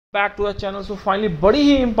Back to the channel. So finally बड़ी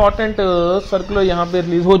ही important circular यहाँ पे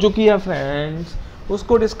रिलीज हो चुकी है फ्रेंड्स,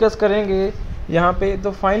 उसको डिस्कस करेंगे यहाँ पे।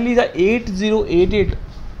 तो फाइनली द 8088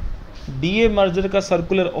 डीए मर्जर का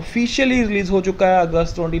सर्कुलर ऑफिशियली रिलीज हो चुका है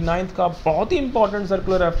अगस्त 29 का। बहुत ही इंपॉर्टेंट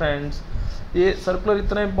सर्कुलर है फ्रेंड्स। ये सर्कुलर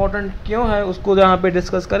इतना इंपॉर्टेंट क्यों है उसको यहाँ पे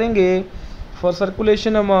डिस्कस करेंगे। For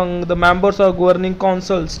circulation among the members of governing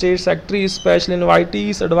council, state secretaries, special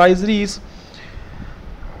invitees, advisories,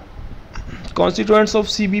 constituents of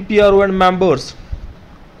CBPRO and members.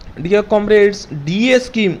 Dear comrades, DA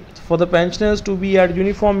scheme for the pensioners to be at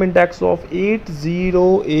uniform index of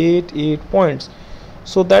 8088 points.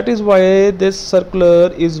 So that is why this circular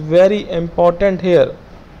is very important here.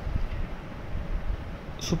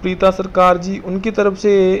 सुप्रीता सरकार जी उनकी तरफ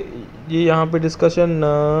से ये यहाँ पे discussion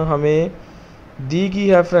हमें दी गई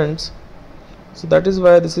है friends. So that is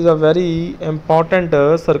why this is a very important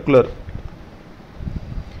circular.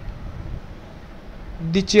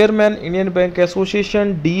 The chairman, Indian Bank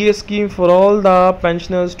Association, DA scheme for all the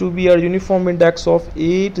pensioners to be at uniform index of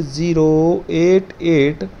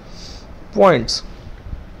 8088 points.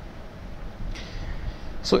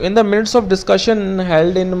 So in the minutes of discussion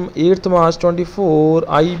held in 8th March 24,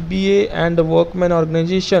 IBA and the Workmen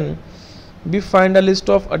Organization, we find a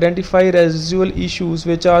list of identified residual issues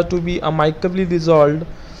which are to be amicably resolved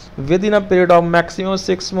within a period of maximum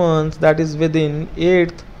 6 months, that is within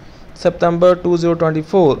 8th September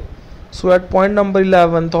 2024. So at point number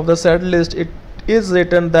 11th of the said list, it is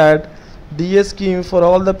written that DA scheme for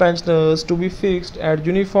all the pensioners to be fixed at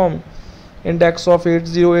uniform index of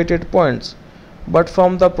 8088 points. But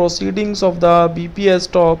from the proceedings of the BPS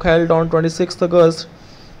talk held on 26th August,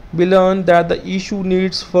 we learned that the issue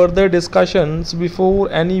needs further discussions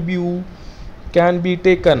before any view can be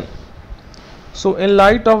taken. So in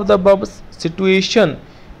light of the above situation,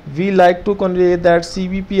 we like to convey that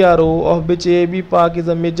CBPRO, of which AAB Park is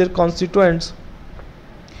a major constituent,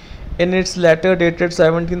 in its letter dated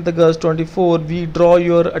 17th August 24, we draw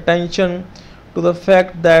your attention to the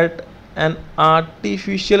fact that an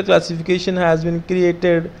artificial classification has been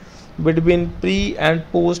created between pre and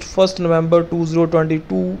post 1st November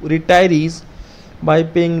 2022 retirees by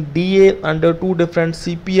paying DA under two different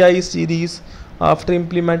CPI series after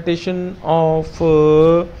implementation of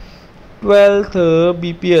 12th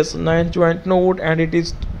BPS 9th joint note, and it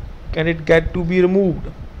get to be removed.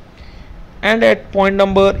 And at point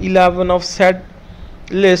number 11 of said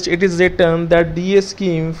list, it is written that DA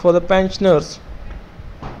scheme for the pensioners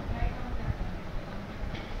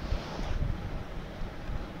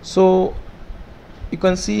so you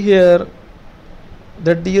can see here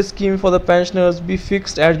that DA scheme for the pensioners be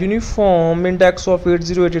fixed at uniform index of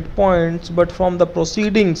 8088 points, but from the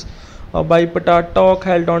proceedings by Pata talk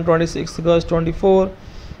held on 26 August 24,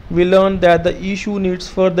 we learned that the issue needs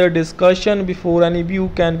further discussion before any view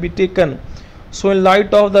can be taken. So in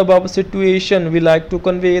light of the above situation, we like to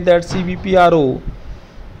convey that CBPRO,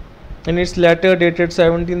 in its letter dated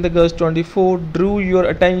 17th August 24, drew your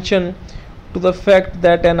attention to the fact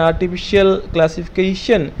that an artificial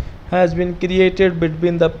classification has been created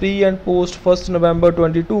between the pre and post 1st November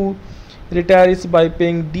 22 retirees by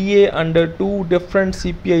paying DA under two different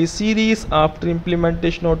CPI series after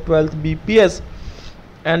implementation of 12th BPS,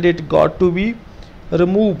 and it got to be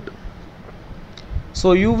removed.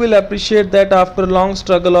 So you will appreciate that after a long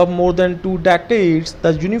struggle of more than 2 decades,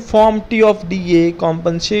 the uniformity of DA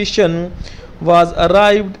compensation was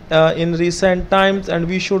arrived in recent times, and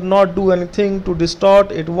we should not do anything to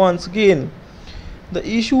distort it once again. The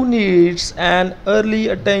issue needs an early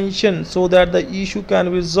attention so that the issue can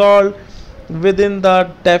be resolved within the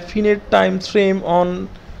definite time frame of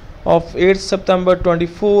 8th September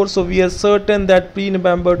 24. So we are certain that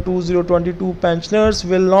pre-November 2022 pensioners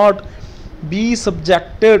will not be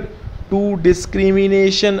subjected to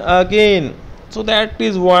discrimination again. So that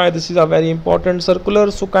is why this is a very important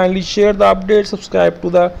circular. So kindly share the update, subscribe to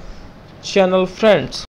the channel friends.